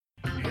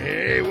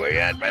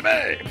right,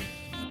 baby.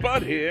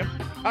 Spud here.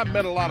 I've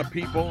met a lot of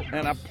people,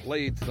 and I've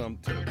played some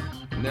too.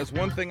 And there's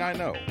one thing I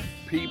know.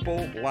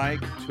 People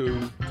like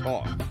to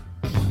talk.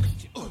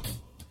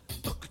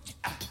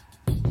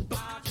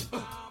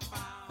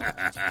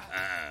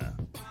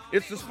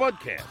 It's the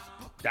SPUDCAST.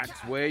 That's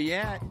where you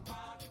at.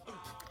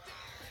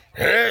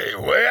 Hey,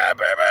 way up,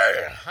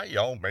 baby! How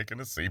y'all making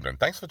this evening?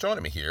 Thanks for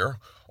joining me here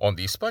on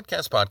the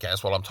SPUDCAST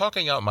podcast while I'm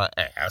talking out my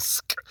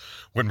ass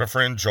with my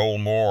friend Joel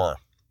Moore.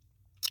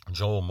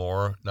 Joel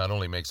Moore not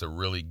only makes a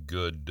really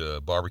good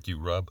barbecue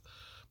rub,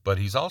 but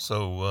he's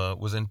also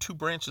was in two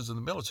branches of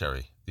the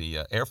military, the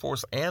Air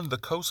Force and the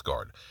Coast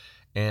Guard.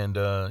 And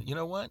you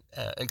know what?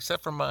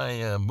 Except for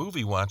my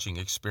movie watching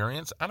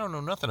experience, I don't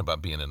know nothing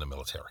about being in the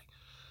military.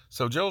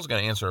 So Joel's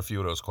going to answer a few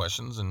of those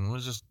questions, and we'll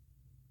just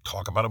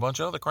talk about a bunch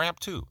of other crap,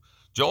 too.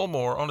 Joel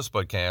Moore on the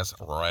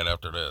SPUDCAST right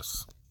after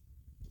this.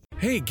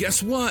 Hey,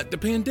 guess what? The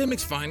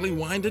pandemic's finally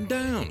winding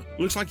down.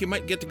 Looks like you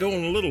might get to go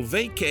on a little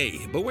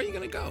vacay, but where are you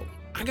going to go?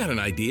 I got an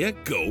idea.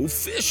 Go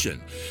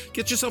fishing.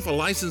 Get yourself a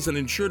licensed and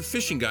insured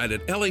fishing guide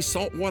at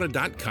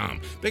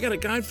lasaltwater.com. They got a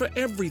guide for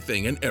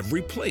everything and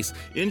every place.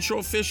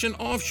 Inshore fishing,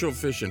 offshore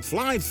fishing,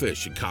 fly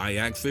fishing,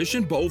 kayak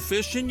fishing, bow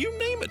fishing, you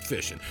name it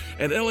fishing.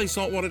 At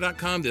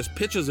lasaltwater.com, there's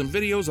pictures and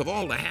videos of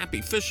all the happy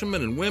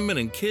fishermen and women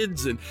and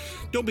kids, and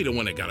don't be the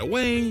one that got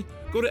away.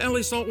 Go to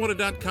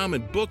lasaltwater.com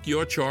and book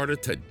your charter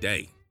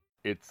today.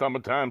 It's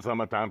summertime,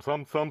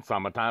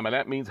 summertime, and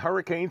that means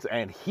hurricanes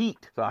and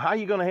heat. So how are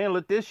you going to handle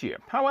it this year?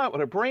 How about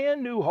with a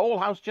brand new whole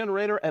house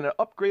generator and an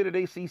upgraded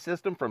AC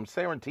system from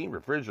Serentine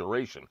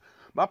Refrigeration?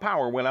 My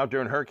power went out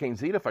during Hurricane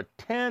Zeta for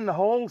 10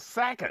 whole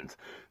seconds.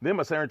 Then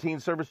my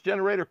Serentine service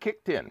generator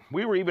kicked in.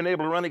 We were even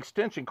able to run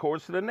extension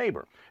cords to the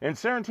neighbor. And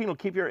Serentine will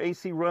keep your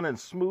AC running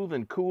smooth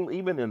and cool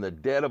even in the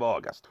dead of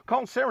August.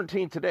 Call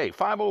Serentine today,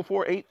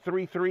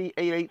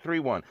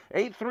 504-833-8831.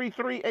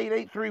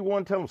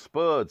 833-8831. Tell them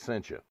Spud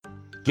sent you.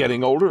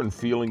 Getting older and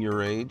feeling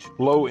your age?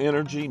 Low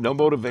energy, no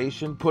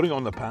motivation, putting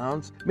on the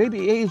pounds?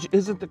 Maybe age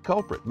isn't the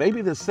culprit.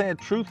 Maybe the sad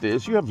truth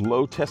is you have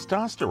low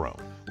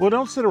testosterone. Well,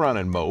 don't sit around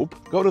and mope.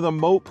 Go to the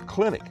Mope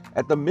Clinic.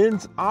 At the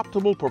Men's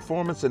Optimal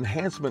Performance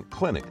Enhancement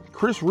Clinic,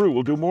 Chris Rue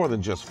will do more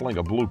than just fling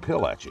a blue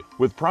pill at you.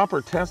 With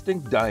proper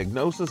testing,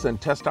 diagnosis, and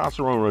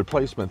testosterone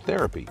replacement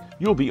therapy,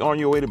 you'll be on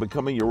your way to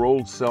becoming your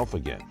old self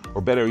again.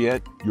 Or better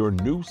yet, your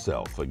new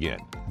self again.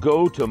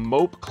 Go to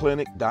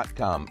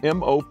mopeclinic.com,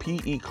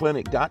 M-O-P-E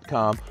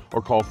clinic.com,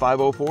 or call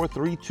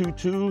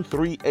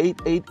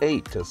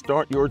 504-322-3888 to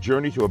start your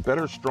journey to a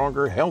better,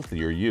 stronger,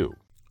 healthier you.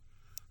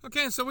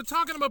 Okay, so we're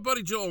talking about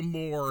Buddy Joel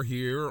Moore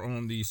here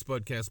on the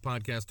SPUDCAST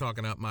podcast,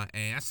 talking out my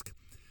ask.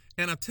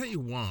 And I'll tell you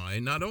why.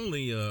 Not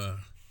only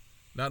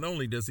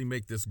does he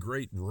make this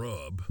great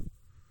rub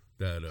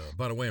that,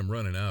 by the way, I'm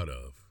running out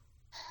of.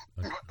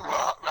 Well,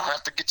 I'll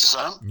have to get you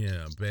some.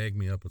 Yeah, bag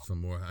me up with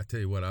some more. I tell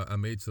you what, I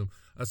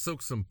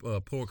soaked some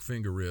pork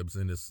finger ribs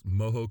in this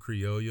mojo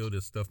criollo,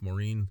 this stuff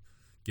Maureen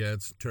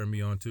Gads turned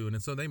me on to. And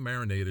so they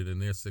marinated in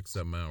there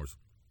 6-7 hours.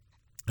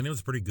 And it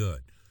was pretty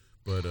good.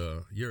 But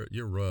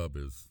your rub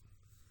is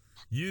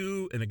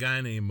you and a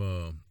guy named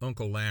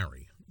Uncle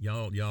Larry.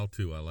 Y'all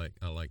too. I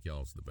like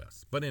y'all's the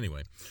best. But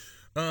anyway,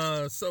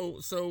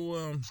 so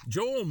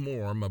Joel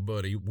Moore, my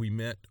buddy, we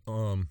met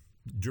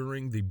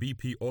during the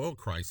BP oil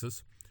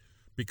crisis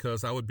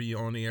because I would be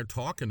on the air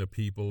talking to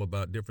people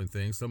about different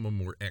things. Some of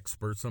them were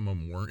experts, some of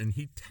them weren't, and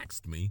he'd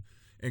text me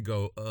and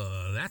go,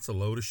 that's a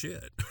load of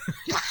shit.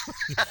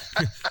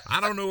 I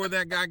don't know where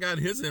that guy got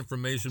his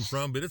information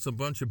from, but it's a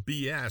bunch of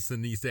BS.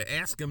 And he said,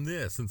 ask him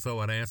this. And so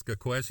I'd ask a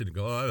question and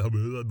go, how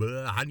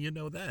do you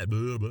know that?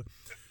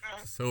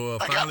 So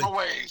I finally, got my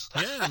ways.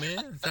 yeah,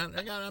 man,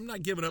 I'm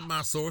not giving up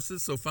my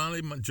sources. So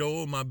finally,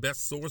 Joel, my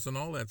best source and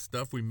all that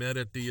stuff, we met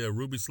at the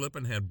Ruby Slip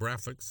and had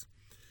breakfast.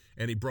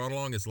 And he brought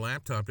along his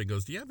laptop and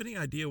goes, do you have any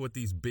idea what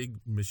these big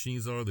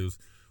machines are? Those,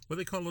 what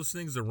do they call those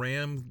things? The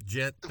ram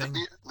jet thing?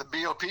 The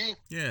BOP?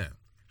 Yeah.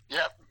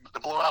 Yeah,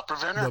 the blowout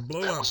preventer. The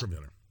blowout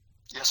preventer.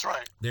 Yes,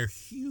 right. They're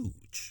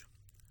huge.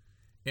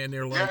 And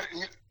they're like...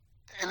 Yeah,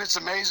 and it's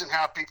amazing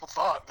how people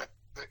thought that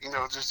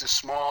there's this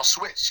small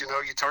switch, you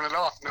turn it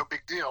off, no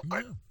big deal.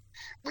 But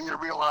when you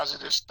realize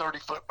it is 30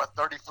 foot by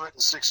 30 foot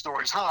and 6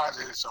 stories high,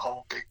 then it's a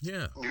whole big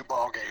new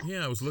ball game.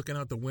 Yeah, I was looking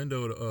out the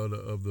window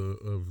of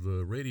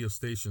the radio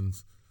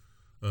stations.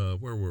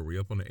 Where were we?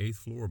 Up on the 8th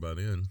floor by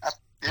then.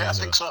 I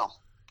think so.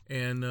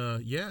 And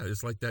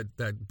it's like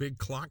that big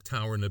clock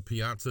tower in the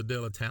Piazza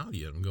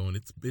dell'Italia. I'm going,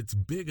 it's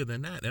bigger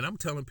than that. And I'm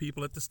telling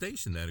people at the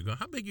station that. I go,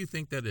 how big do you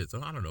think that is?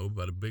 Oh, I don't know,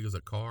 about as big as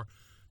a car.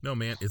 No,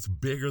 man, it's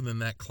bigger than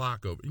that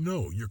clock over.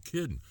 No, you're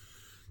kidding.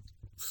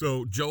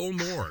 So Joel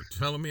Moore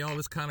telling me all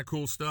this kind of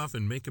cool stuff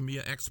and making me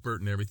an expert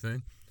and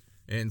everything.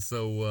 And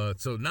so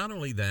not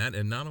only that,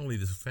 and not only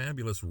this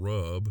fabulous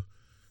rub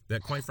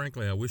that, quite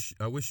frankly, I wish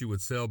you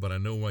would sell, but I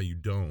know why you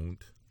don't.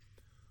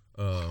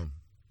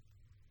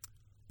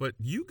 But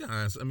you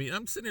guys, I mean,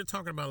 I'm sitting here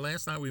talking about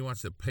last night we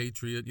watched The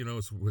Patriot,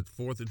 it's with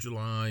 4th of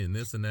July and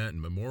this and that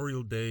and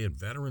Memorial Day and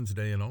Veterans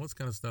Day and all this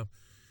kind of stuff.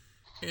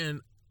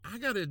 And I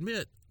got to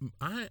admit,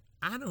 I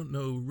don't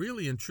know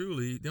really and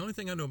truly. The only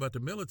thing I know about the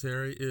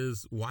military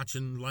is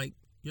watching, like,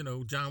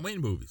 John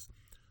Wayne movies.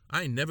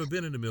 I ain't never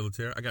been in the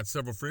military. I got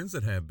several friends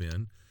that have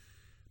been,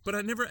 but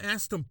I never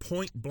asked them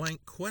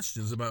point-blank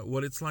questions about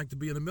what it's like to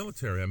be in the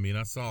military. I mean,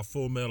 I saw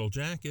Full Metal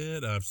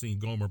Jacket. I've seen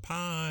Gomer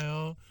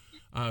Pyle.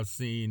 I've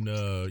seen,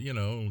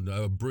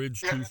 A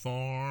Bridge Too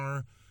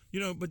Far.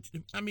 But,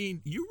 I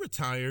mean, you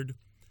retired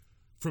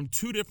from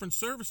 2 different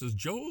services.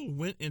 Joel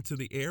went into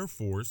the Air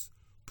Force,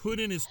 put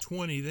in his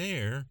 20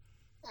 there,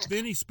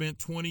 then he spent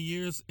 20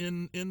 years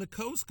in the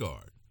Coast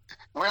Guard.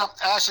 Well,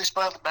 actually,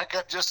 Spud, back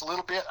up just a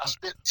little bit. I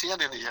spent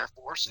 10 in the Air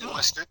Force,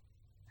 enlisted.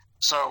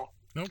 So,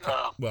 okay.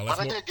 Well, that's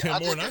I more, did 10 more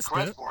get than I credit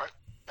spent. for it.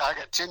 I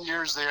got 10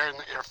 years there in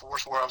the Air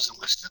Force where I was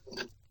enlisted, and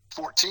then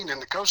 14 in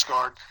the Coast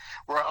Guard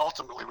where I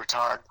ultimately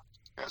retired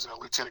as a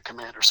lieutenant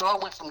commander. So I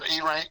went from the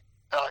E rank,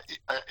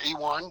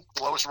 E1,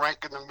 lowest rank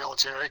in the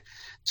military,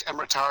 and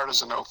retired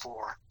as an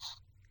 04.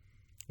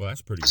 Well,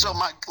 that's pretty good. So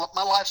my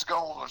life's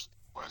goal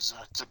was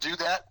to do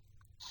that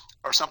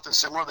or something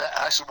similar. That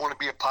I actually want to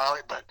be a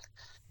pilot, but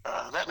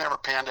that never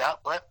panned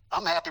out. But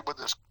I'm happy with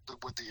the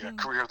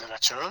career that I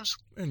chose.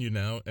 And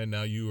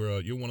now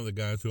you're one of the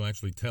guys who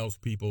actually tells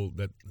people,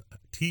 that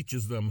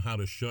teaches them how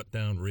to shut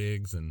down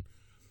rigs and.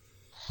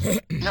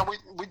 Yeah,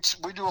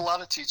 we do a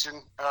lot of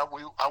teaching. I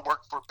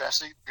work for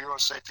BSEE, Bureau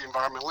of Safety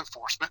Environmental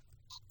Enforcement.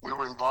 We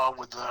were involved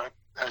with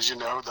as you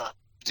know, the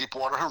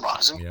Deepwater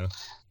Horizon. Yeah.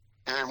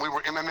 And we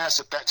were MMS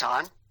at that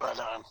time, but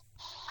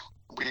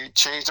we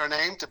changed our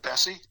name to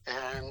BSEE,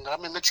 and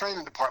I'm in the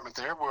training department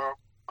there where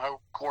I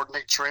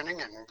coordinate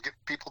training and get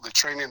people the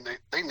training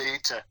they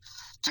need to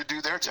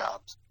do their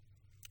jobs.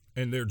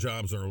 And their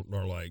jobs are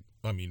like,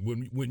 I mean,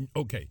 when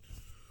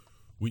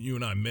you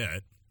and I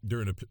met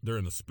during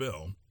the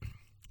spill,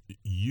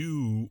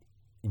 you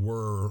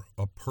were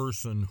a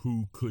person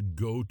who could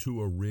go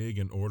to a rig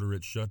and order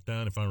it shut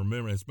down. If I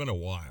remember, it's been a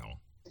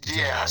while.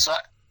 Yeah, so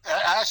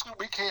actually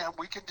we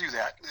can do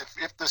that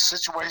if the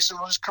situation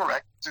was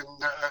correct. And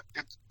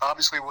it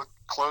obviously with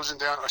closing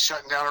down or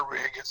shutting down a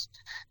rig,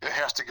 it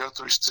has to go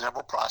through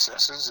several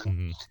processes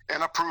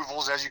and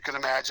approvals, as you can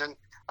imagine.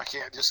 I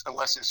can't just,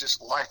 unless it's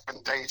just life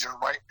and danger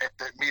right at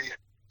the immediate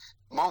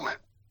moment.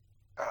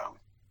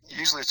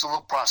 Usually it's a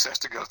little process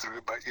to go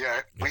through, but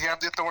we have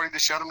the authority to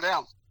shut them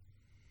down.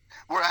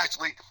 We are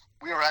actually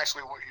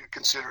what you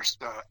consider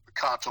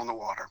cops on the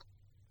water,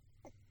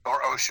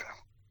 or OSHA.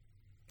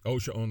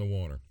 OSHA on the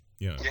water.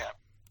 Yeah. Yeah.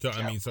 So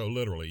I mean, so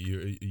literally,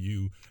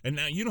 you and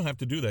now you don't have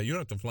to do that. You don't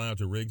have to fly out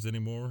to rigs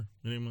anymore.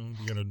 You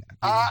gotta.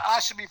 I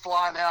should be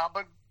flying out,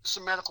 but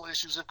some medical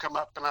issues have come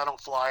up, and I don't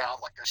fly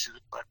out like I should.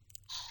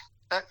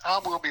 But I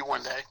will be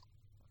one day.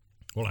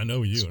 Well, I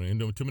know you,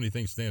 and too many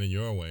things standing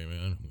your way,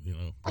 man.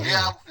 Yeah.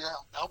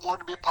 I wanted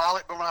to be a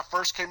pilot, but when I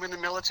first came in the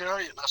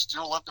military, and I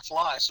still love to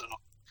fly, so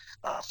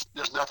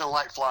there's nothing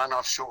like flying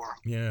offshore.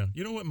 Yeah.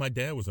 You know what? My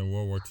dad was in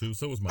World War II,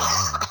 so was my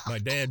mom. My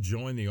dad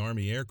joined the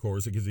Army Air Corps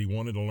because he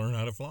wanted to learn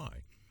how to fly.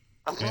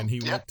 And he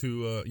went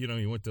to,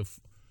 he went to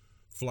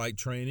flight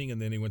training,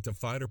 and then he went to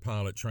fighter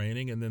pilot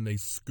training, and then they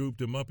scooped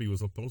him up. He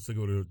was supposed to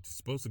go to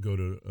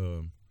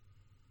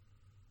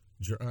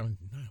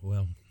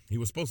he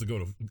was supposed to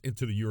go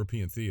into the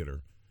European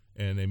theater,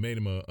 and they made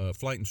him a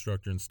flight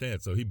instructor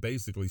instead. So he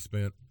basically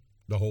spent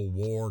the whole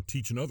war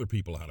teaching other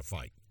people how to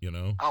fight,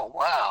 Oh,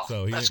 wow.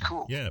 So that's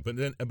cool. Yeah,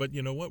 but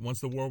you know what?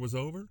 Once the war was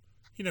over,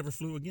 he never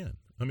flew again.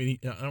 I mean,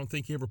 I don't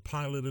think he ever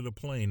piloted a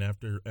plane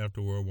after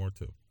World War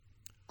II.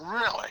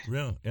 Really?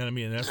 Yeah, and I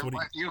mean, that's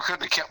you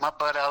couldn't have kept my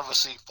butt out of a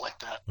seat like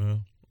that.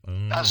 Well,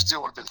 I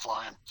still would have been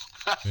flying.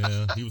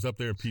 Yeah, he was up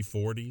there in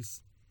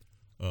P-40s.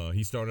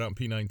 He started out in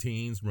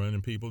P-19s,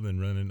 running people, then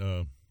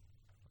running,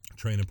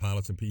 training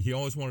pilots. And he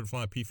always wanted to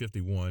fly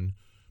P-51,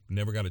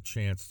 never got a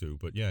chance to.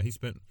 But yeah, he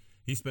spent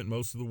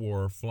most of the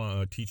war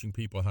teaching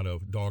people how to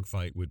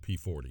dogfight with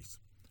P-40s.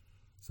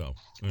 So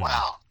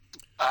wow,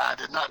 I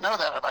did not know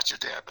that about your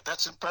dad, but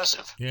that's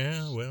impressive.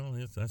 Yeah, well,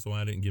 that's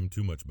why I didn't give him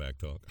too much back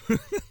talk.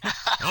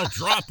 I'll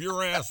drop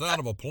your ass out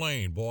of a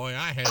plane, boy.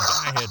 I had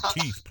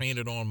teeth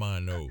painted on my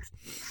nose.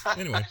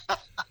 Anyway.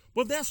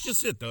 Well, that's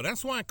just it, though.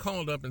 That's why I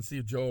called up and see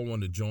if Joel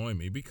wanted to join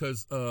me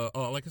because,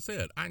 like I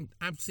said,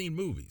 I've seen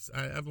movies.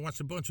 I've watched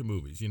a bunch of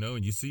movies,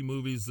 and you see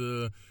movies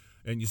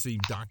and you see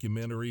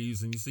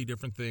documentaries and you see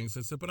different things.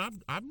 I said, but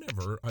I've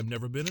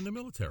never been in the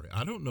military.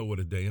 I don't know what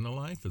a day in the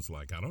life is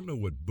like. I don't know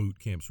what boot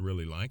camp's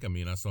really like. I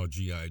mean, I saw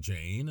G.I.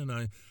 Jane,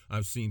 and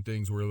I've seen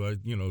things where, like,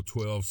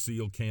 12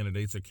 SEAL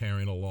candidates are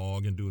carrying a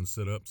log and doing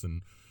sit-ups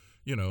and,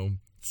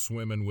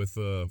 swimming with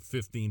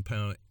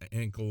 15-pound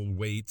ankle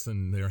weights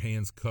and their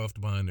hands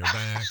cuffed behind their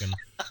back, and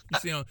you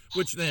see how,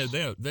 which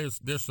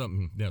there's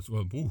something that's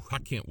I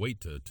can't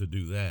wait to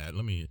do that.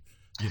 Let me,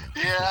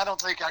 Yeah, I don't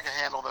think I can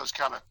handle those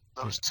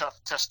tough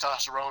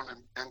testosterone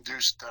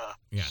induced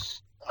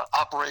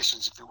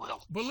operations, if you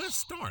will. Well, let's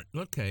start.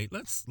 Okay,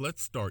 let's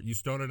start. You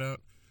started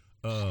out.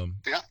 I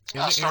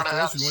started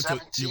out at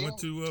 17. You went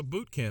to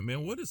boot camp,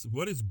 man. What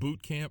is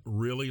boot camp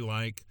really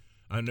like?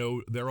 I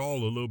know they're all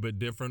a little bit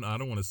different. I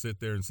don't want to sit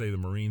there and say the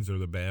Marines are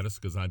the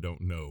baddest because I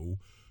don't know.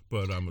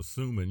 But I'm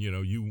assuming,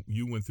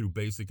 you went through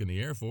basic in the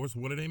Air Force.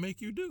 What did they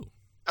make you do?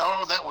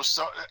 Oh, that was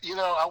so.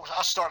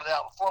 I started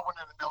out before I went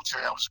in the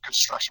military. I was a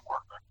construction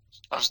worker.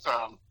 I was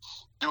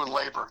doing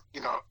labor,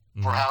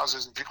 for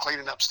houses and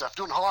cleaning up stuff,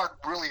 doing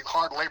really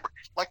hard labor,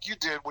 like you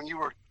did when you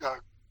were going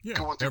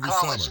through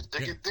college summer. and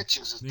digging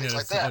ditches and things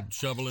like that. I'd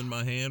shovel in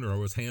my hand, or I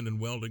was handing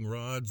welding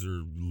rods,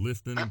 or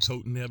lifting and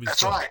toting heavy stuff.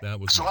 That's right. That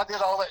was so I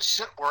did all that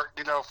shit work,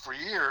 for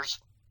years,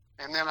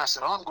 and then I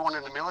said, I'm going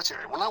in the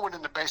military. When I went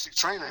into basic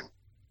training,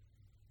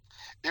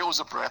 it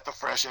was a breath of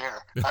fresh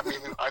air. I mean,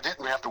 I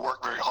didn't have to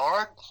work very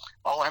hard.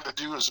 All I had to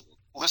do is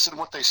listen to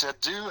what they said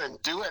do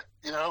and do it,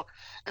 and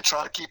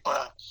try to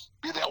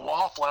be that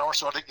wallflower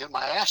so I didn't get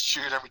my ass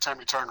chewed every time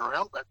you turned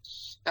around.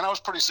 And I was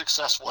pretty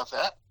successful at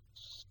that.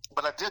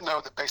 But I did know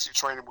that basic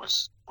training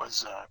was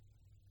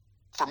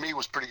for me,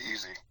 was pretty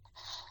easy.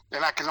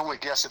 And I can only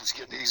guess that it's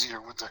getting easier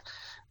with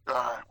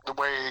the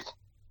way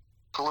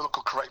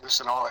political correctness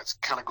and all that's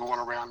kind of going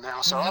around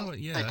now. So I'm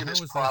thinking it's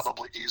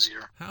probably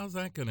easier. How's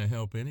that going to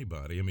help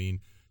anybody? I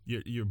mean,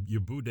 you're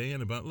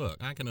boudin about, look,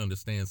 I can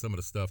understand some of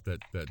the stuff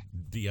that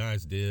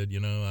DIs did.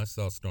 I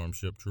saw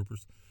Stormship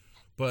Troopers.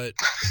 But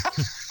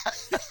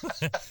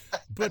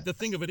but the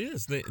thing of it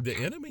is, the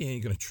enemy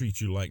ain't going to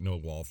treat you like no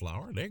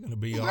wallflower. They're going to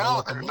be all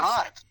up. No, they're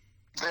not.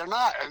 They're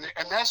not.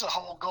 And that's the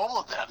whole goal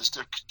of that, is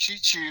to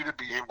teach you to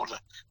be able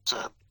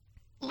to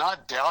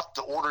not doubt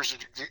the orders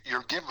that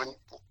you're given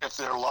if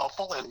they're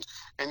lawful,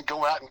 and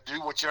go out and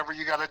do whatever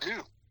you got to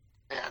do.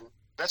 And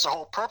that's the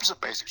whole purpose of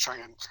basic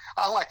training.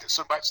 I liked it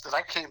so much that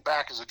I came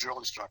back as a drill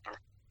instructor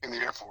in the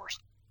Air Force.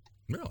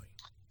 Really?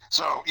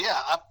 So, yeah,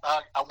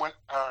 I went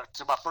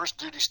to my first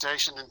duty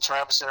station in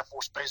Travis Air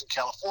Force Base in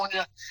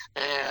California,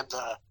 and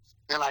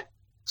then I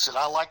said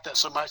I liked that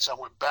so much I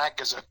went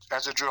back as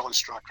a drill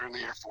instructor in the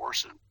Air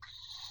Force. And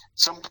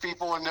some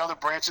people in the other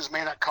branches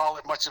may not call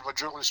it much of a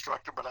drill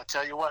instructor, but I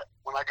tell you what,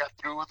 when I got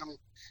through with them,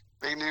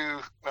 they knew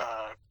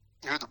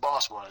who the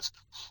boss was.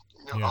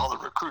 All the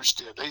recruits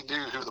did. They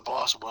knew who the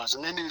boss was,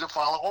 and they knew to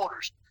follow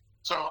orders.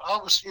 So I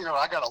was,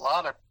 I got a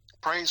lot of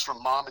praise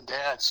from mom and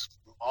dads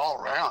all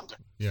around.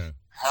 Yeah.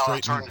 How I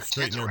turned their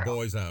straighten kids your around.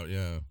 Boys out,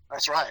 yeah.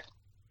 That's right.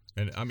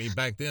 And I mean,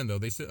 back then though,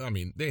 they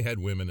had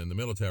women in the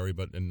military,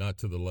 but not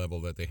to the level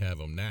that they have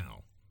them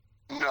now.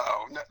 No,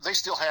 they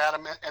still had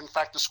them. In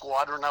fact, the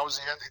squadron I was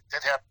in,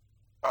 they'd have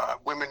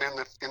women in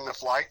the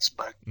flights,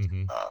 but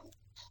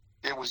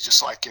it was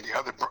just like any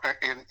other,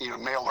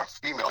 male or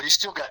female. You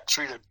still got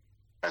treated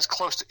as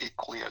close to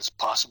equally as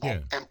possible,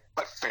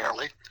 but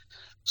fairly.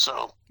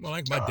 So, well,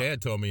 like my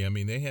dad told me, I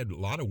mean, they had a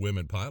lot of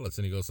women pilots,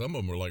 and he goes, some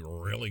of them were like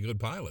really good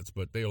pilots,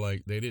 but they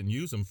didn't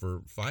use them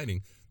for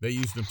fighting. They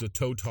used them to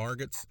tow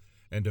targets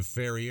and to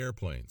ferry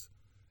airplanes.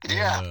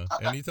 Yeah.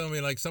 And he told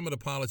me, like, some of the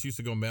pilots used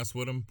to go mess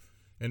with him,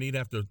 and he'd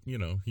have to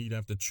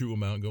chew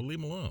them out and go,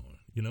 leave them alone.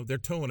 They're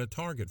towing a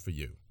target for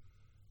you.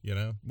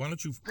 Why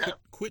don't you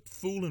quit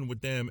fooling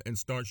with them and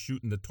start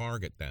shooting the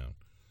target down?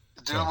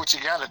 Doing what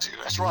you got to do.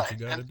 That's right.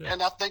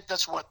 And I think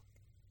that's where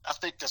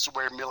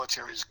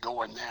military is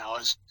going now,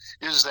 is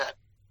that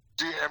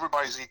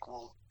everybody's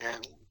equal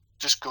and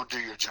just go do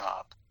your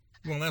job.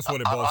 Well, that's what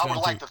it boils down to. I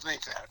would like to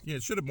think that. Yeah,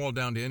 it should have boiled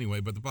down to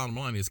anyway, but the bottom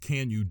line is,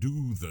 can you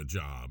do the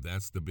job?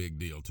 That's the big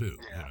deal, too.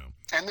 Yeah.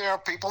 And there are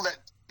people that,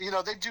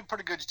 they do a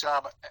pretty good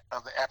job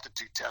of the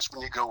aptitude test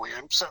when you go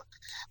in. So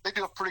they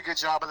do a pretty good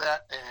job of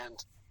that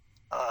and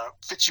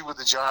fit you with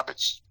the job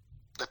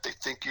that they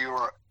think you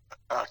are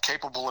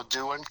capable of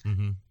doing.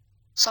 Mm-hmm.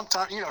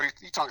 Sometimes, you're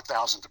talking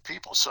thousands of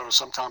people, so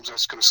sometimes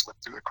that's going to slip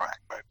through the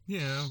crack. But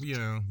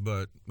yeah.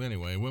 But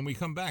anyway, when we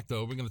come back,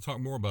 though, we're going to talk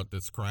more about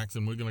this cracks,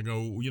 and we're going to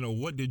go,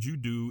 what did you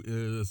do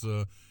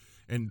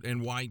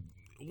and why?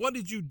 What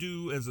did you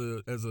do as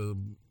a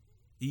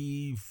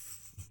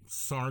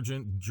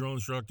sergeant, drill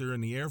instructor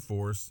in the Air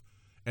Force,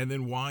 and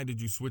then why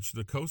did you switch to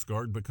the Coast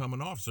Guard and become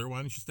an officer?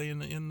 Why didn't you stay in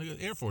the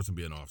Air Force and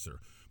be an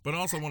officer? But I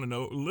also want to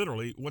know,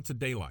 literally, what's a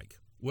day like?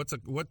 What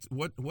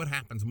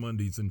happens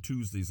Mondays and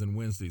Tuesdays and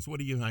Wednesdays? What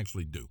do you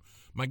actually do?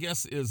 My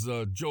guest is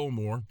Joel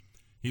Moore.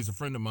 He's a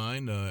friend of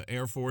mine,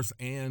 Air Force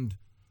and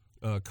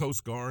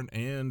Coast Guard,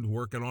 and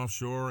working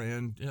offshore,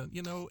 and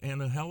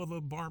and a hell of a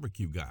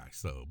barbecue guy.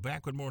 So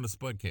back with more on the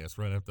Spudcast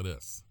right after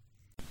this.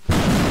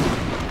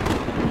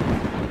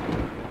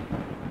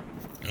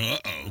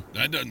 Uh-oh,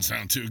 that doesn't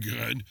sound too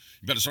good.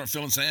 You better start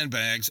filling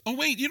sandbags. Oh,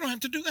 wait, you don't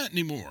have to do that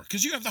anymore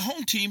because you have the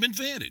Home Team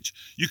Advantage.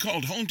 You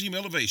called Home Team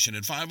Elevation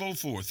at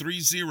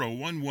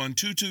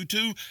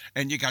 504-301-1222,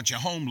 and you got your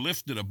home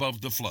lifted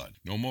above the flood.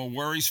 No more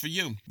worries for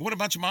you. But what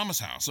about your mama's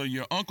house or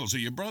your uncles or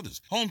your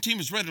brothers? Home Team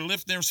is ready to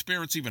lift their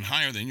spirits even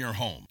higher than your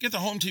home. Get the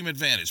Home Team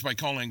Advantage by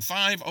calling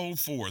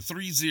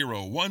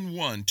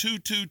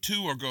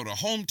 504-301-1222 or go to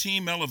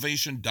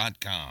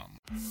HomeTeamElevation.com.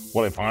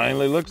 Well, it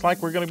finally looks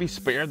like we're going to be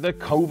spared the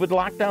COVID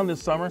lockdown knocked down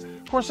this summer?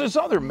 Of course, there's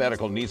other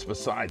medical needs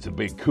besides a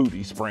big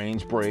cootie,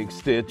 sprains, breaks,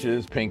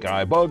 stitches, pink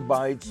eye, bug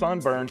bite,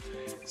 sunburn.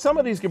 Some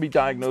of these can be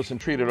diagnosed and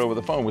treated over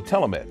the phone with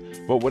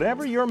telemed. But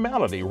whatever your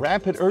malady,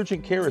 Rapid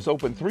Urgent Care is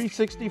open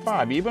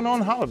 365, even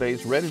on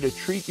holidays, ready to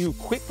treat you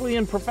quickly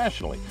and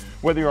professionally.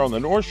 Whether you're on the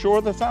North Shore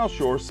or the South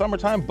Shore,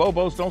 summertime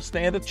Bobos don't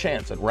stand a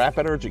chance at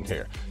Rapid Urgent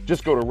Care.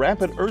 Just go to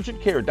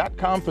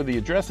rapidurgentcare.com for the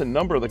address and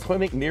number of the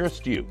clinic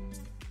nearest you.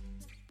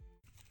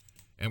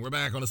 And we're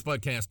back on the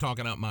Spudcast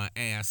talking out my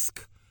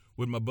ask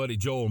with my buddy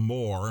Joel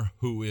Moore,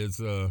 who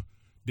is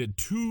did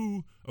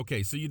two.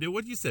 Okay, so you did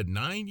what you said,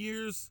 9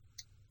 years.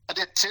 I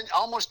did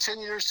almost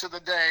 10 years to the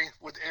day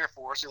with the Air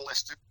Force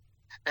enlisted,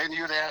 and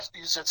you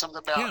said something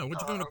about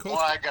what'd you go to Coast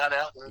why I got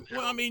out. And,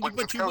 well, I mean,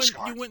 but you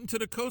went into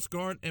the Coast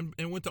Guard and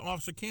went to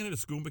Officer Candidate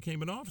School and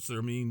became an officer.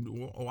 I mean,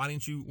 why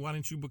didn't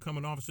you become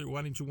an officer?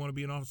 Why didn't you want to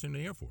be an officer in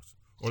the Air Force?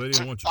 Or they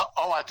didn't want you?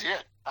 I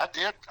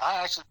did.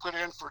 I actually put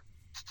in for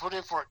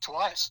it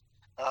twice,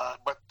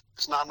 but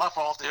it's not my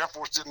fault. The Air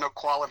Force didn't know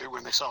quality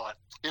when they saw it.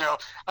 You know,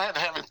 I had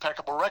to have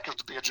impeccable records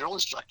to be a drill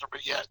instructor,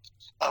 but yet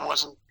I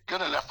wasn't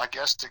good enough, I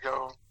guess, to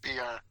go be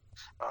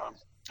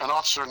an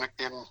officer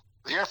in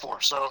the Air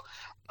Force. So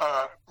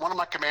one of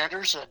my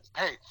commanders said,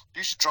 "Hey,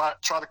 you should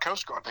try the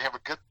Coast Guard. They have a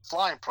good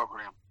flying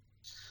program."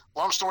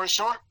 Long story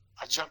short,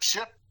 I jumped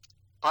ship,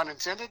 pun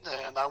intended,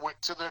 and I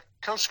went to the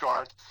Coast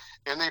Guard,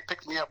 and they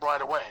picked me up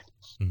right away.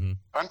 Mm-hmm.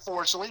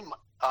 Unfortunately,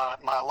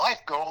 my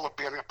life goal of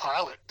being a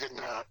pilot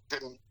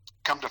didn't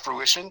come to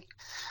fruition,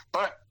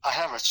 but I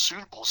have a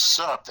suitable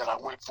sub that I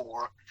went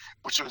for,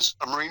 which was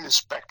a Marine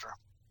inspector,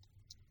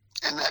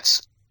 and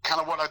that's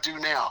kind of what I do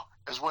now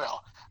as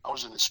well. I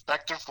was an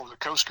inspector for the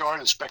Coast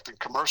Guard, inspecting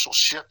commercial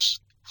ships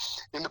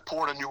in the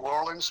port of New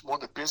Orleans, one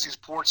of the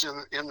busiest ports in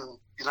the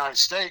United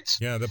States.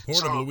 Yeah, the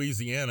port of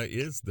Louisiana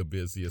is the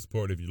busiest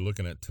port if you're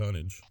looking at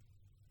tonnage.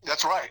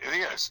 That's right,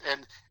 it is,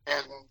 and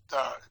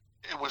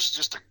it was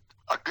just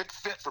a good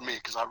fit for me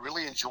because I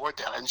really enjoyed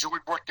that. I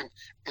enjoyed working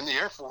in the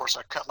Air Force.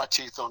 I cut my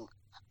teeth on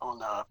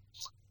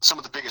some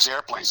of the biggest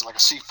airplanes, like a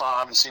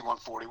C-5 and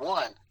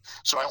C-141.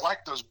 So I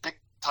like those big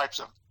types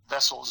of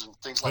vessels and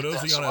things like that. For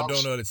those of y'all that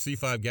don't know, that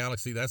C-5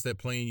 Galaxy, that's that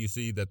plane you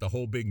see that the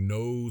whole big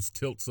nose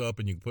tilts up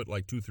and you can put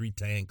like 2-3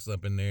 tanks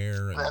up in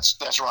there. And,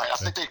 that's right. I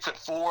think they put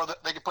 4.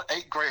 They could put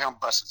 8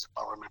 Greyhound buses,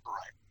 if I remember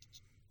right.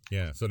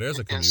 Yeah, so there's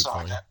a commute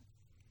for you.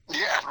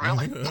 Yeah,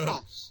 really.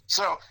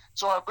 So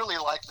I really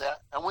like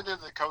that. I went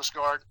into the Coast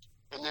Guard,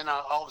 and then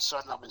all of a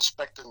sudden I'm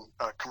inspecting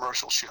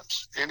commercial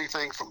ships.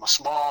 Anything from a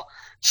small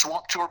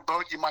swamp tour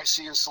boat you might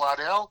see in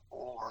Slidell,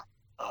 or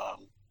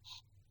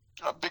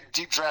a big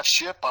deep draft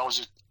ship. I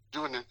was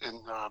doing it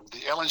in the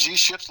LNG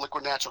ships,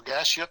 liquid natural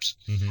gas ships.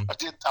 Mm-hmm.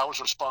 I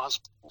was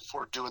responsible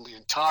for doing the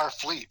entire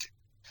fleet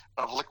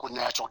of liquid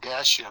natural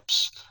gas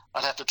ships.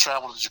 I'd have to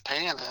travel to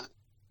Japan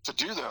to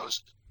do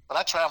those. But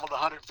I traveled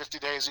 150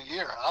 days a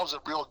year. I was a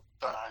real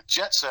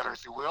jet setter,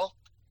 if you will,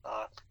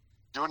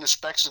 doing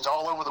inspections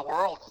all over the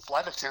world. And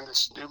flight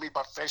attendants knew me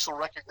by facial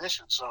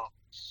recognition. So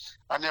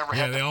I never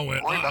had to they all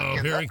went,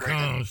 here he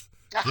comes.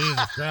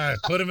 Jesus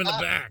Christ, put him in the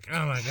back.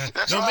 Oh, my God.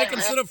 That's Don't right, make him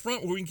sit up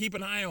front where we can keep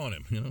an eye on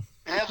him, you know.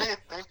 Yeah,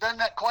 they've done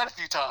that quite a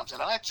few times,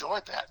 and I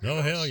enjoed that.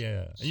 Oh, hell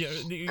yeah. You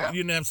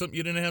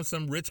didn't have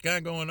some rich guy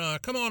going,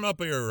 come on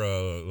up here,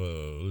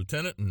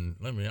 Lieutenant, and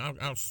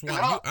I'll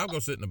swap. I'll go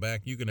sit in the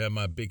back. You can have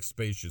my big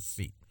spacious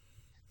seat.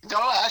 No,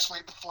 actually,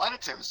 the flight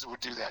attendants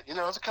would do that,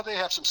 because they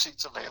have some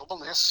seats available,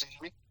 and they'll see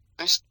me.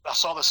 I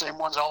saw the same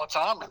ones all the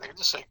time, and they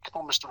just say,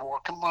 "Come on, Mr. Moore,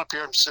 come on up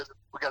here and sit.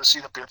 We got a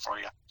seat up here for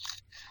you."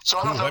 So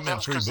I don't know if that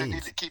was because they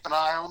need to keep an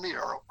eye on me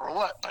or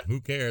what. But who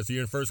cares?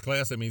 You're in first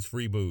class. That means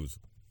free booze.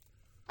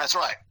 That's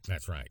right.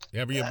 That's right.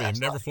 You've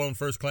never flown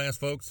first class,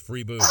 folks?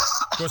 Free booze.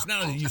 Of course,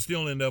 now you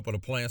still end up with a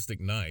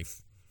plastic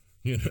knife.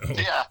 Yeah,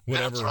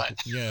 whatever. That's right.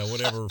 Yeah,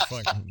 whatever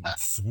fucking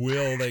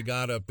swill they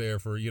got up there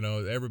for.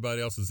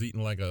 Everybody else is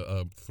eating like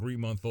a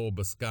 3-month-old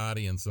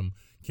biscotti and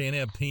can't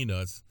have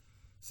peanuts.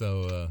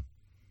 So.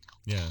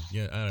 Yeah,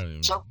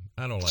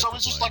 I don't like. So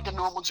it's just like a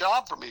normal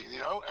job for me,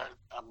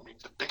 I mean,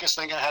 the biggest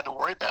thing I had to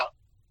worry about,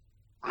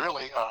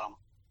 really,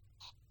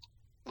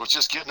 was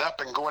just getting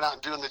up and going out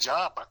and doing the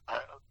job.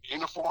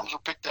 Uniforms were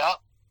picked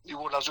out, knew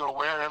what I was going to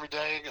wear every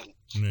day,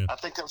 and I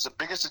think that was the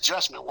biggest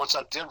adjustment once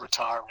I did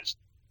retire. Was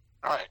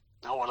all right.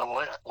 Now what do I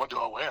wear? What do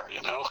I wear?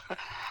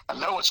 I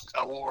know it's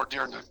I wore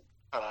during the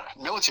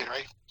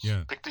military.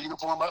 Yeah. Pick the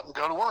uniform up and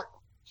go to work.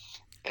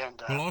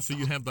 And, well, also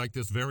you have like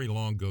this very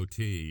long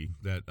goatee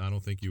that I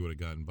don't think you would have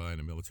gotten by in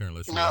the military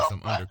unless you were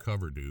some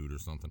undercover dude or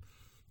something.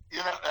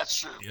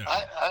 That's true. Yeah.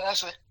 I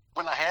actually,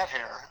 when I had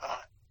hair,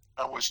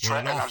 I was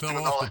trying. It all I was fell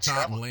doing off all the that top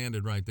travel. and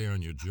landed right there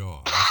on your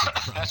jaw.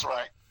 That's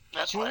right.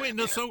 That's well, right. Wait,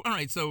 no. So all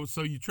right. So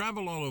you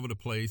travel all over the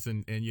place,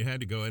 and you had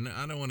to go. And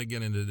I don't want to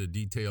get into the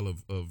detail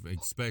of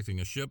inspecting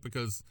a ship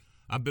because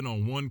I've been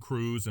on one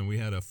cruise and we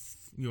had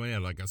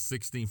had like a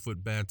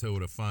 16-foot bateau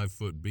with a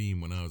 5-foot beam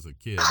when I was a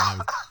kid.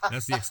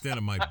 That's the extent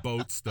of my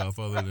boat stuff,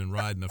 other than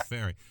riding a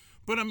ferry.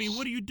 But I mean,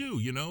 what do you do?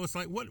 It's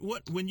like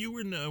what when you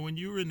were in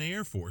the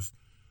Air Force.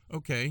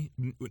 Okay,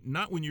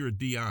 not when you're a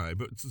DI,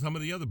 but some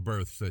of the other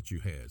berths that you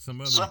had. Some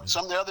of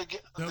the other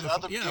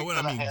yeah. What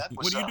I mean,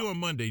 what do you do on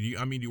Monday? Do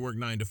you work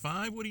 9 to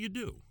 5? What do you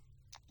do?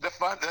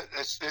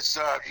 It's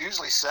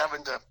usually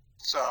 7 to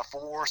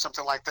 4,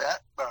 something like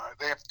that.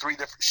 They have 3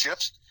 different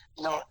shifts.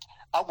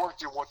 I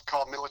worked in what's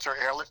called Military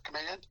Airlift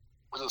Command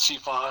with the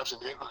C5s,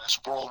 and it's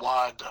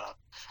worldwide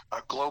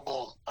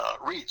global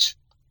reach.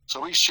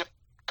 So we ship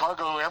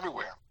cargo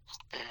everywhere.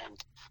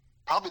 And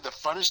probably the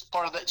funnest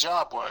part of that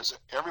job was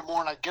every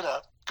morning I'd get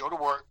up, go to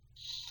work,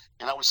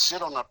 and I would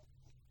sit on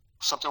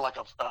something like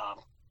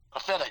a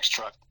FedEx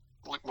truck,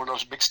 one of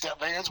those big step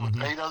vans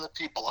with 8 other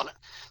people on it,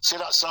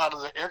 sit outside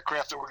of the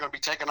aircraft that were going to be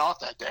taking off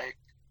that day.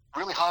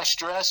 Really high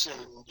stress,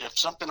 and if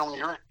something on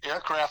your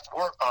aircraft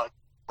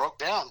broke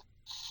down,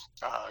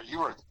 you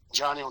were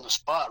Johnny on the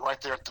spot right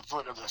there at the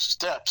foot of the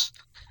steps,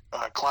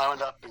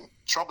 climbing up and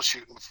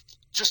troubleshooting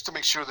just to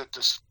make sure that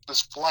this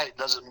flight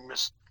doesn't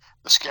miss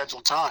the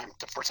scheduled time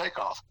for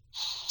takeoff.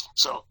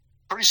 So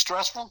pretty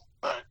stressful,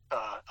 but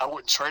I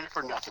wouldn't trade it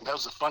for nothing. That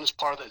was the funnest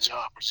part of that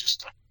job, was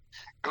just to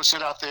go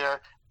sit out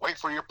there, wait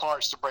for your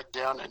parts to break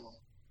down, and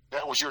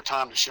that was your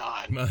time to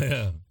shine.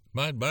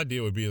 My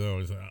deal would be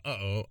though,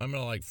 I'm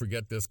gonna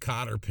forget this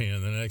cotter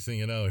pin. The next thing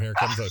you know, here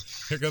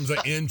comes an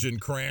engine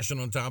crashing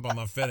on top of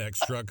my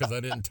FedEx truck because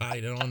I didn't tie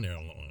it on there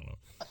long enough.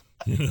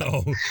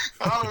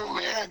 Oh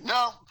man,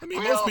 no. I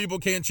mean, most people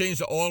can't change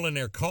the oil in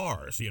their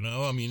cars.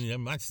 I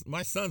mean,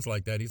 my son's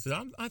like that. He said,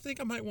 I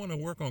think I might want to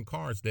work on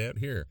cars, Dad.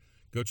 Here,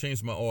 go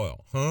change my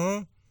oil.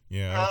 Huh?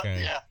 Yeah.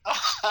 Okay. Yeah.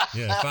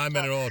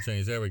 5-minute oil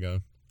change. There we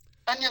go.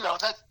 And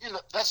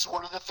that's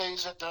one of the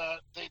things that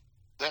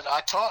that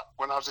I taught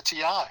when I was a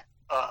TI,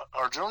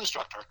 our drill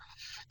instructor,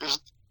 is,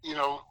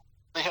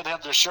 they had to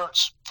have their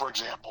shirts, for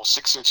example,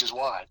 6 inches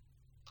wide,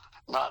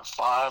 not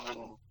 5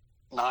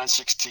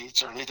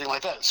 9/16 or anything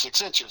like that,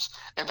 6 inches.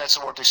 And that's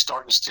what they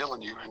start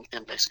instilling you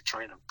in basic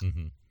training.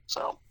 Mm-hmm.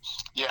 So,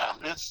 yeah,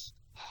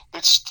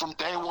 it's from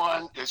day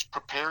one, it's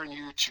preparing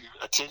you to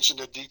attention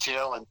to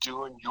detail and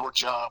doing your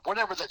job,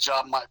 whatever that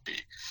job might be.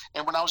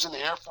 And when I was in the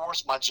Air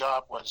Force, my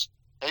job was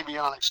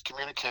avionics,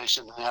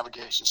 communication, and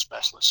navigation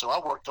specialist. So I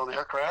worked on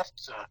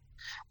aircraft,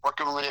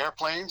 working on the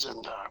airplanes,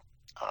 and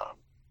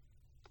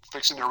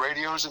fixing their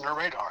radios and their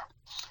radar.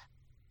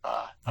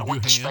 I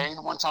went to Spain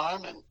one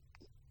time and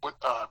went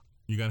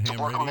you got a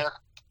ham radio?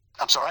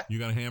 I'm sorry? You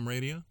got a ham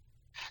radio?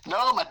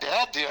 No, my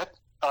dad did.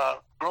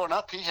 Growing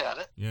up, he had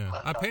it. Yeah,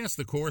 but, I passed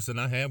the course and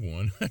I have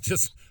one.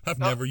 I've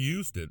never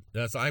used it.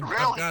 I've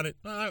got it.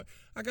 I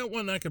got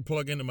one that I can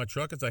plug into my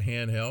truck. It's a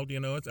handheld.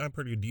 It's a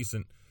pretty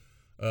decent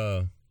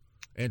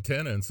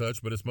antenna and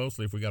such, but it's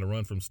mostly if we got to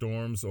run from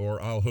storms,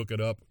 or I'll hook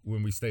it up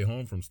when we stay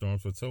home from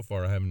storms. But so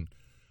far, I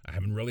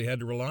haven't really had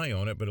to rely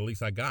on it, but at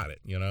least I got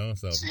it,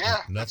 So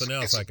nothing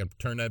else. I can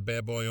turn that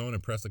bad boy on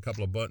and press a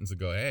couple of buttons and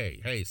go,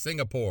 hey,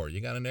 Singapore,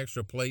 you got an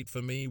extra plate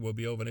for me? We'll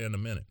be over there in a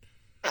minute.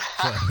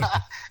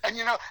 And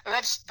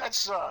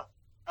that's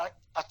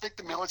I think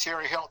the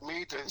military helped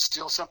me to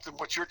instill something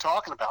what you're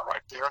talking about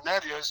right there, and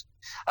that is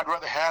I'd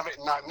rather have it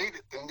and not need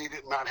it than need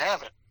it and not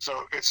have it.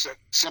 So it's a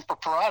semper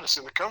paratus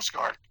in the Coast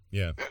Guard.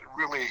 Yeah, that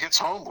really hits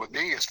home with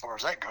me as far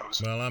as that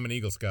goes. Well, I'm an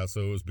Eagle Scout,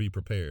 so it was be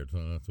prepared.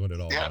 So that's what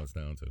it all boils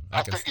down to.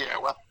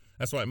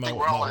 That's why my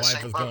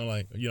wife was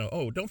going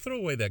don't throw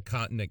away that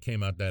cotton that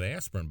came out that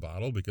aspirin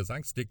bottle, because I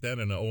can stick that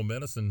in an old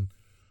medicine,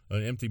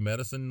 an empty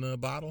medicine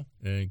bottle,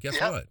 and guess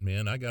what,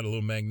 man? I got a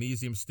little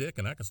magnesium stick,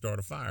 and I can start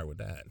a fire with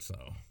that. So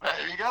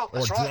there you go.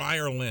 That's or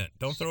dryer lint.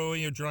 Don't throw away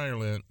your dryer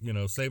lint.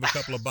 Save a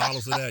couple of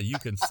bottles of that. You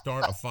can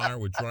start a fire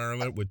with dryer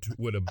lint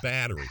with a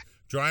battery.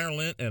 Dryer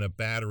lint and a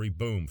battery.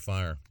 Boom,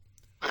 fire.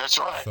 That's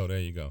right. So there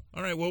you go.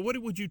 All right. Well, what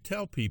would you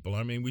tell people?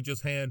 I mean, we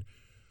just had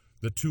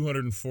the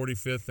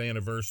 245th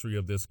anniversary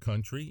of this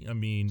country. I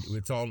mean,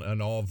 it's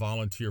an all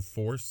volunteer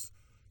force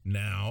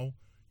now.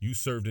 You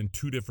served in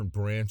 2 different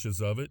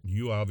branches of it.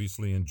 You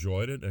obviously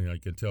enjoyed it, and I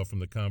can tell from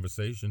the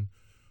conversation.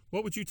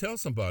 What would you tell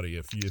somebody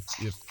if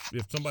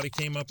somebody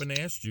came up and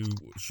asked you,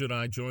 should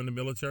I join the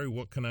military?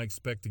 What can I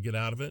expect to get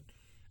out of it?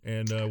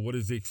 And what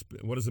does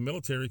the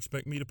military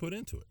expect me to put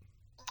into it?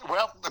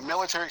 Well, the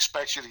military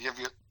expects you to give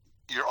you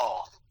your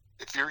all.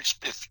 If you're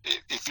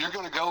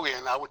going to go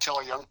in, I would tell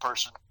a young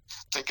person,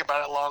 think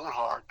about it long and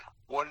hard,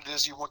 what it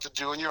is you want to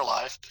do in your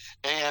life.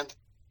 And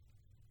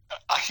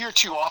I hear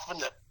too often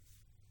that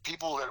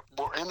people that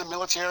were in the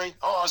military,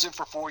 I was in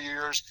for 4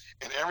 years,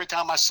 and every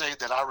time I say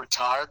that I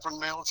retired from the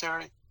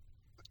military,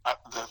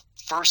 the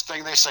first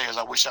thing they say is,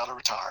 I wish I'd have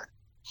retired.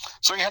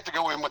 So you have to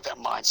go in with that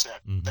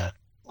mindset, that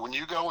when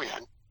you go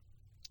in,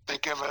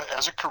 think of it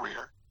as a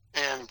career,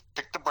 and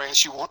pick the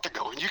branch you want to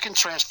go. And you can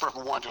transfer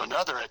from one to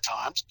another at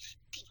times.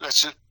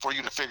 That's it for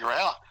you to figure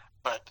out.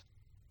 But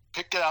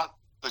pick out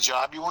the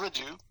job you want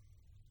to do,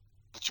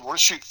 that you want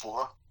to shoot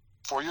for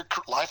your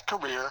life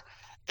career,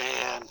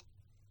 and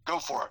go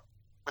for it.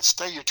 But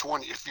stay your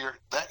 20. If you're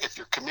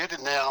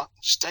committed now,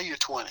 stay your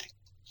 20.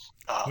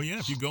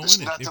 If you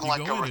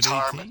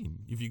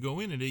go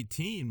in at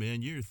 18,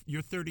 man,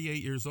 you're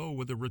 38 years old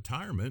with a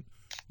retirement,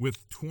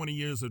 with 20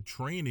 years of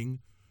training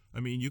I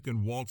mean, you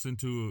can waltz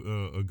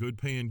into a good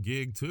paying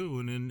gig too,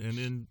 and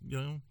then you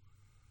know.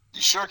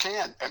 You sure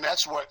can, and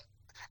that's what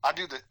I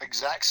do. The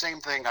exact same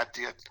thing I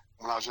did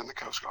when I was in the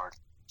Coast Guard.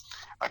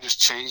 I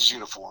just changed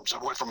uniforms.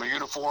 I went from a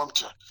uniform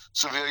to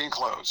civilian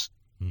clothes.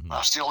 Mm-hmm.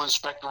 I still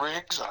inspect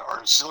rigs,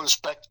 or still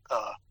inspect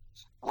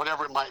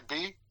whatever it might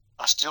be.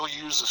 I still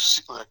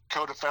use the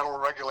Code of Federal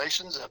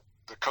Regulations that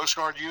the Coast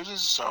Guard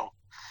uses. So,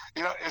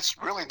 you know, it's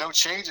really no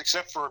change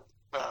except for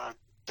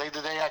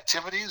day-to-day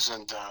activities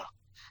and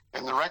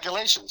the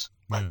regulations.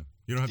 Yeah.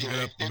 You don't have to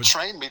get up. It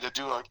trained me to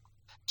do a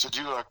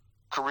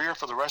career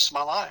for the rest of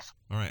my life.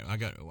 All right, I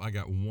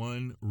got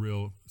one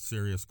real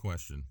serious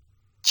question.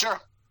 Sure.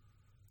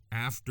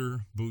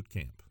 After boot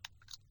camp,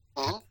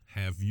 mm-hmm.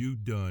 have you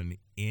done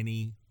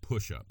any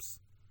push-ups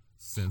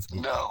since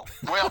boot No.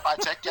 camp? Well, I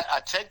take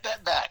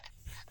that back.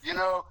 You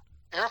know,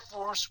 Air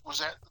Force was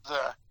at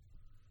the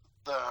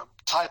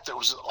type that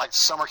was like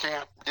summer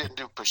camp. We didn't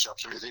do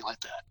push-ups or anything like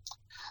that.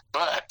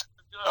 But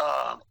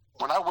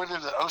when I went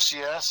into the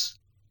OCS,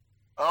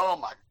 oh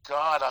my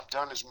God, I've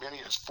done as many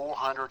as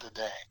 400 a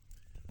day.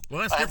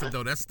 Well, that's different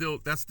though. That's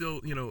still,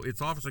 you know,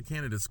 it's officer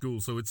candidate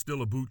school, so it's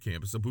still a boot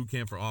camp. It's a boot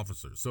camp for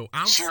officers. So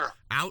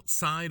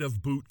outside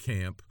of boot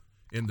camp,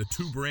 in the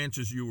 2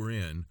 branches you were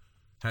in,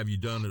 have you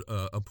done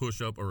a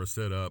push-up or a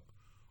sit-up?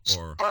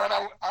 Or But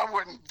I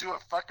wouldn't do a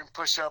fucking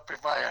push-up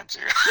if I had to.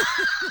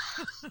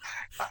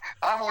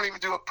 I won't even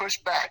do a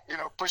push-back, you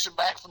know, pushing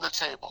back from the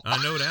table. I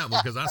know that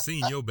one because I've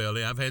seen your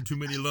belly. I've had too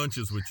many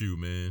lunches with you,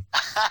 man.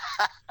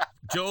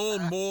 Joel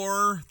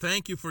Moore,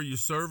 thank you for your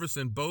service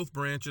in both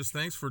branches.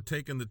 Thanks for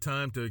taking the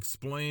time to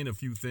explain a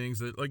few things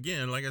that,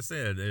 again, like I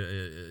said,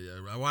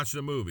 I watched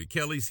the movie,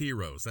 Kelly's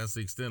Heroes. That's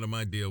the extent of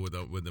my deal with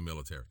the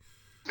military.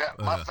 Yeah,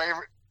 my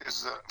favorite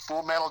is the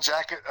Full Metal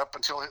Jacket up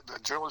until the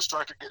drill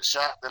instructor gets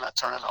shot, then I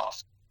turn it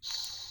off.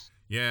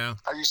 Yeah.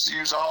 I used to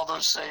use all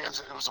those sayings.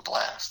 It was a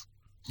blast.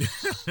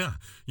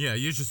 Yeah,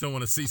 you just don't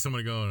want to see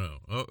somebody going,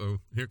 oh, uh-oh,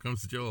 here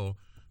comes Joel.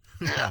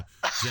 Yeah.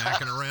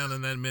 Jacking around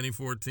in that Mini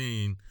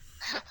 14.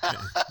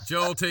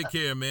 Joel, take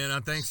care, man.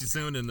 I'll thanks you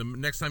soon, and the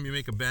next time you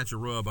make a batch of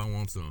rub, I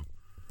want some.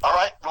 All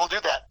right, we'll do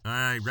that. All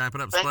right, wrap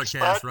it up, Thanks,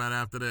 SPUDCAST, Spud. right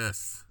after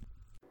this.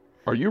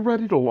 Are you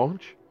ready to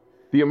launch?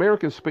 The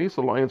American Space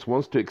Alliance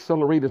wants to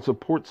accelerate and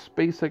support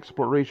space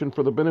exploration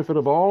for the benefit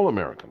of all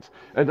Americans,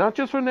 and not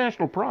just for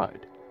national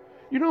pride.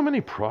 You know how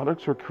many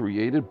products are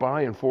created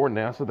by and for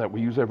NASA that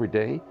we use every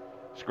day?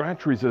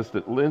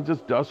 Scratch-resistant lenses,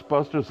 dust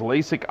busters,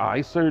 LASIK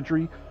eye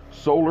surgery,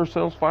 solar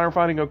cells,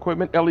 firefighting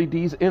equipment,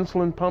 LEDs,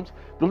 insulin pumps.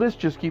 The list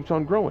just keeps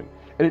on growing,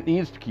 and it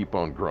needs to keep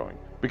on growing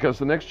because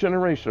the next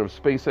generation of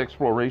space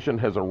exploration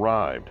has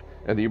arrived,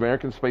 and the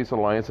American Space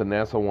Alliance and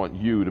NASA want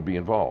you to be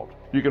involved.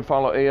 You can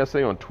follow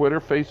ASA on Twitter,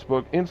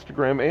 Facebook,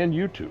 Instagram, and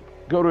YouTube.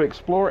 Go to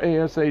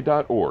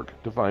exploreasa.org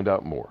to find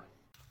out more.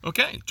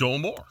 Okay, Joel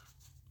Moore,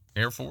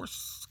 Air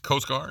Force,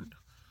 Coast Guard,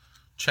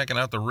 checking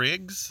out the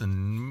rigs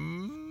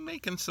and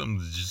making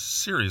some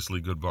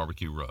seriously good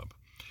barbecue rub.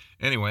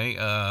 Anyway,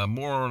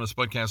 more on the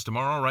Spudcast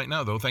tomorrow. Right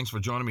now, though, thanks for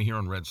joining me here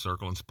on Red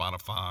Circle and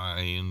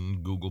Spotify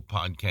and Google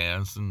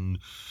Podcasts and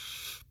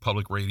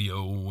Public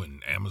Radio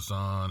and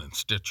Amazon and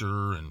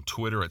Stitcher and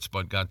Twitter at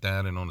Spud Got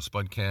That, and on the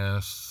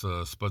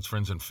Spudcast, Spud's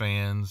Friends and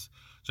Fans,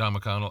 John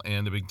McConnell,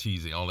 and the Big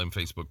Teasy, all in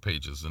Facebook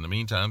pages. In the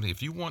meantime,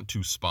 if you want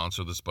to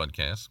sponsor the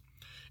Spudcast,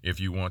 if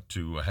you want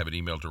to have it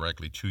emailed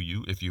directly to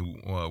you, if you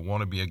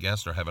want to be a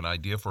guest or have an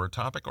idea for a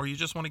topic, or you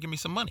just want to give me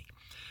some money,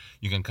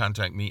 you can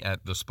contact me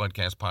at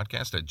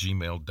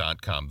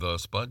thespudcastpodcast@gmail.com.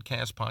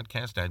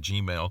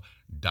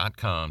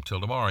 Thespudcastpodcast@gmail.com.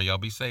 Till tomorrow, y'all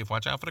be safe.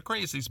 Watch out for the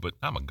crazies, but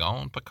I'm a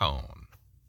gone pecan.